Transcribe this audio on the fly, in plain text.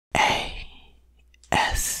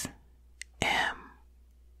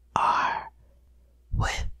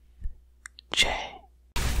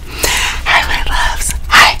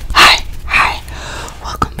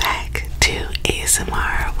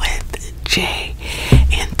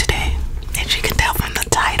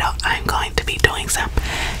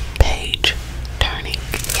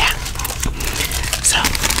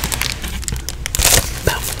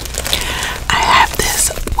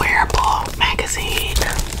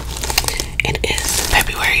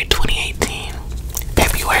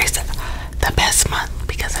February's the best month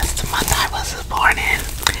because that's the month I was born in.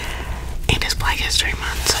 And it's Black History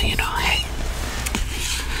Month, so you know, hey.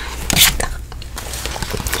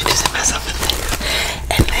 I just myself in things.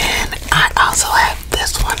 And then I also have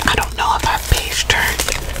this one. I don't know if I've page turned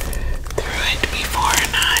through it before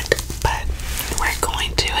or not, but we're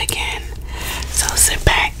going to again. So sit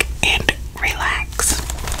back and relax.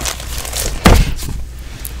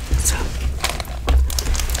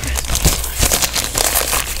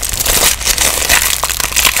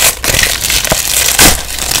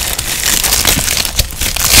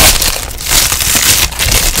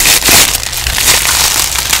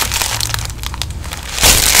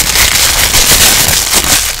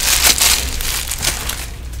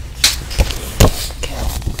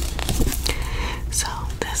 So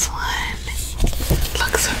this one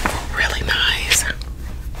looks really nice.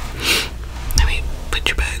 Let me put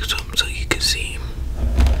your bags up so you can see.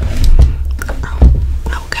 Oh,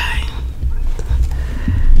 okay.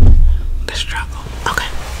 The struggle. Okay.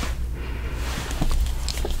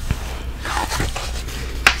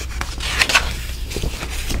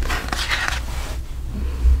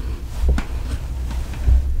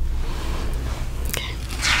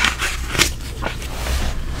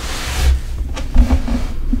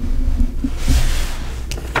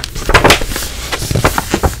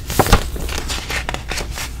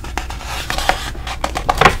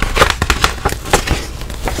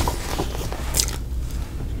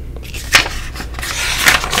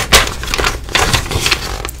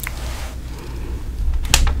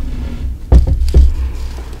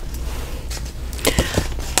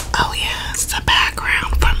 Oh yeah, it's the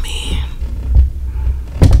background for me.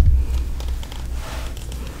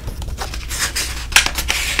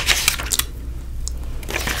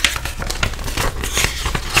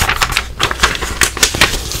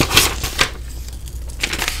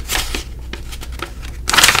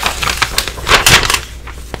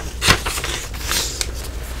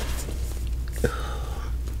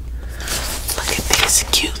 Look at these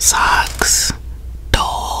cute socks.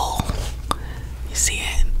 Doll. You see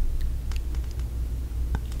it?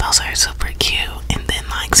 Those are super cute. And then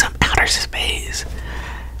like some outer space.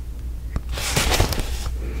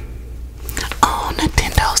 Oh,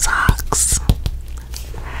 Nintendo socks.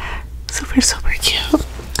 Super, super cute.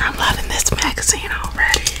 I'm loving this magazine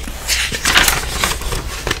already.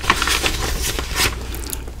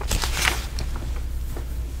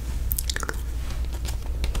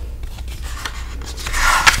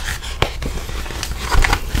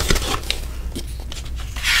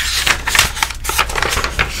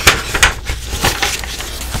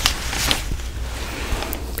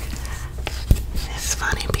 It's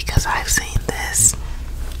funny because I've seen this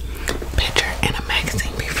picture in a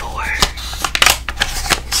magazine before.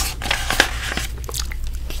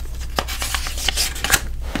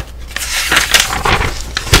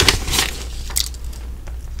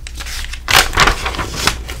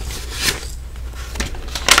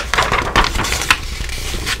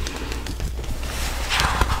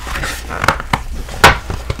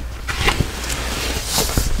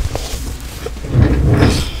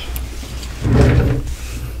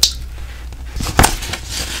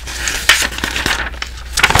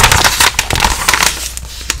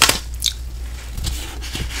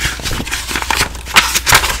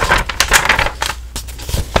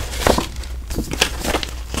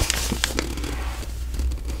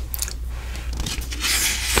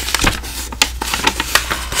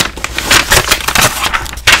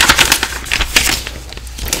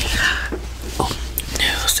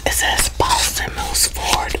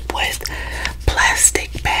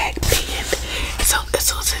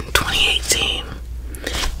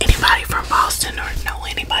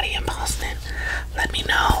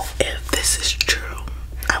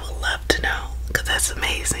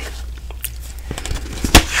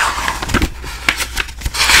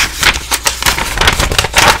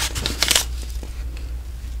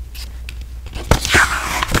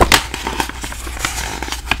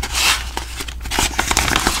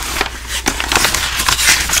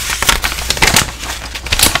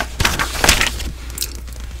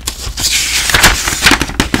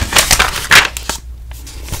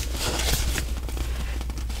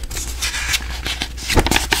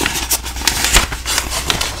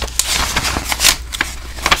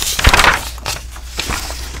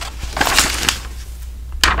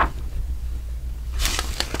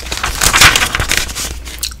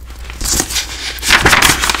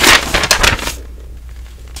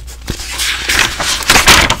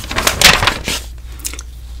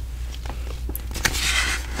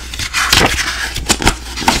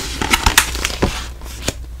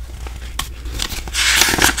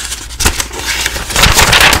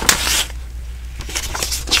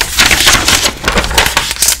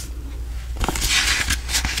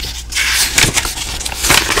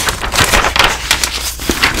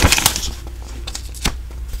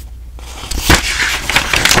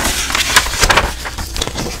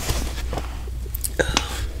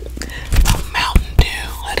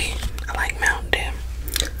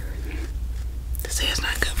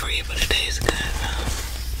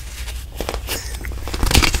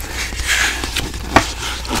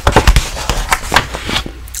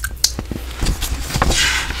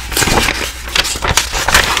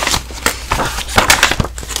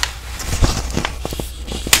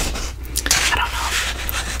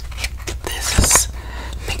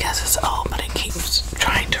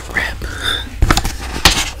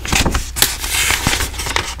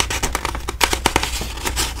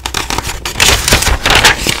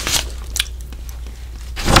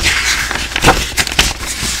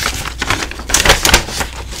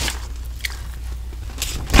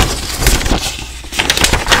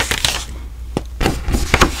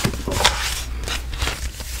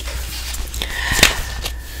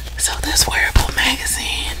 wearable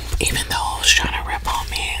magazine, even though it was trying to rip on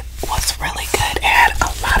me, was really good. It had a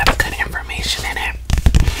lot of good information in it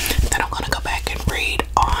that I'm gonna go back and read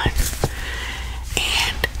on.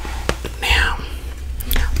 And now,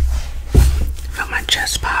 feel my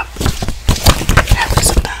chest pop. Happens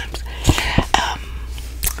sometimes.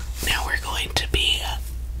 Now we're going to be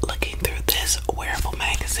looking through this wearable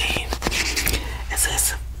magazine. It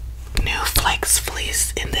says new flex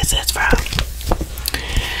fleece, and this is from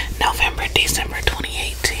November, December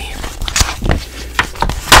 2018.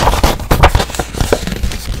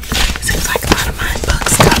 Seems like a lot of my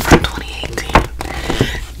books come from 2018.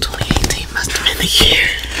 2018 must have been the year.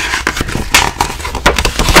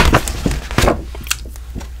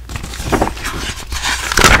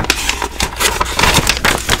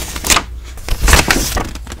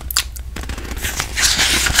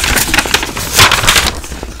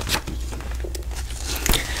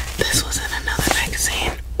 This was in another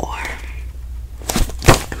magazine, or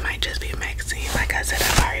it might just be a magazine. Like I said,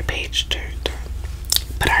 I've already paged through.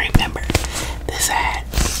 But I remember this ad.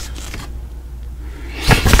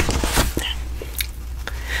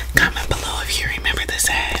 Comment below if you remember this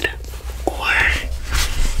ad, or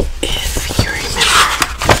if you remember.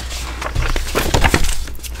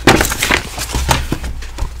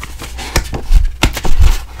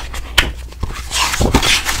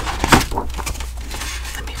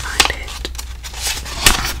 Let me find it.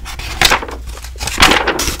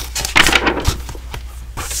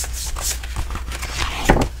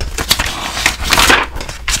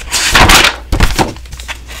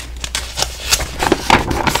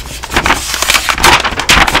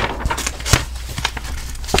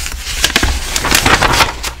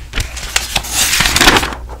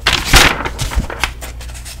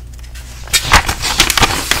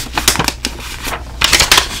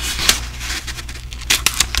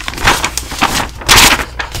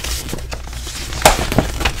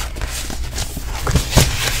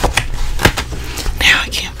 Now I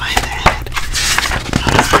can't find that.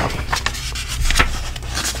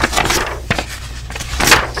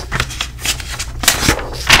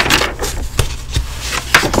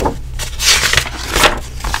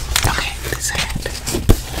 Okay, this ad.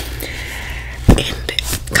 And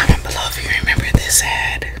comment below if you remember this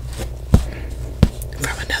ad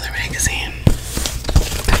from another magazine.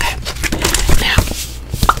 Okay, now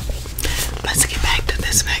let's get back to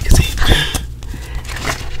this magazine.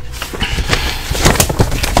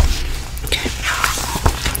 Okay,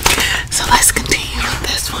 so let's continue with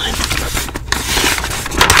this one.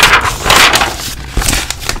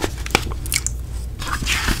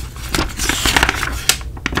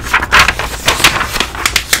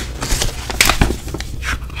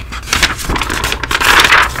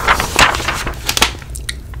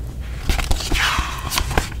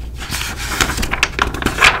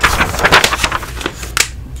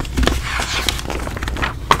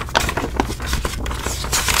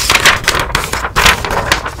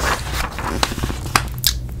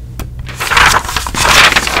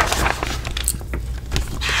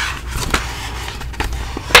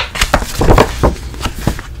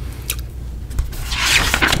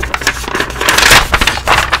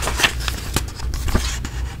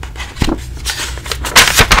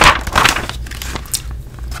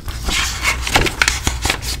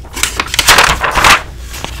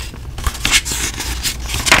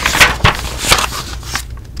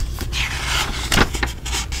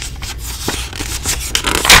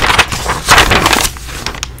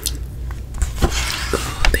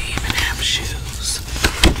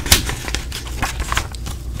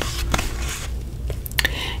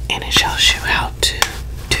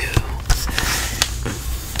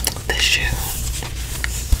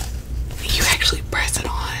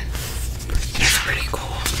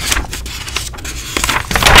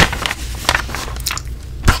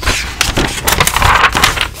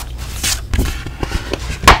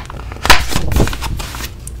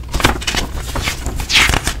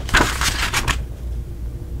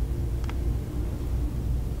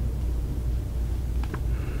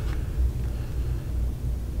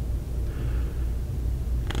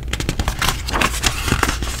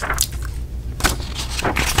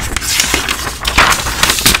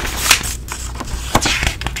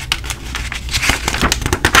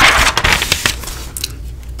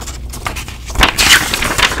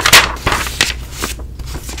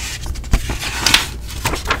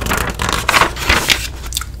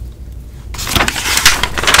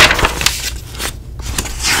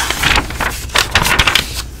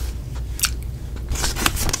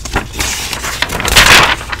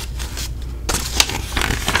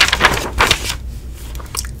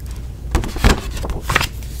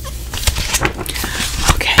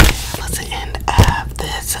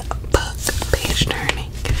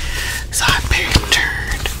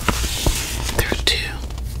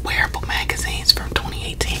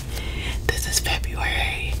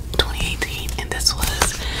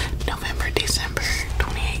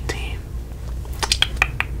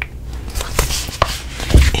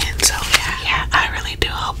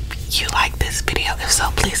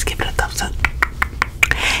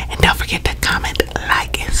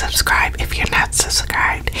 not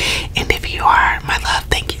subscribed. And if you are, my love,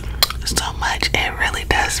 thank you so much. It really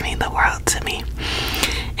does mean the world to me.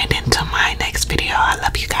 And until my next video, I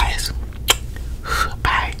love you guys.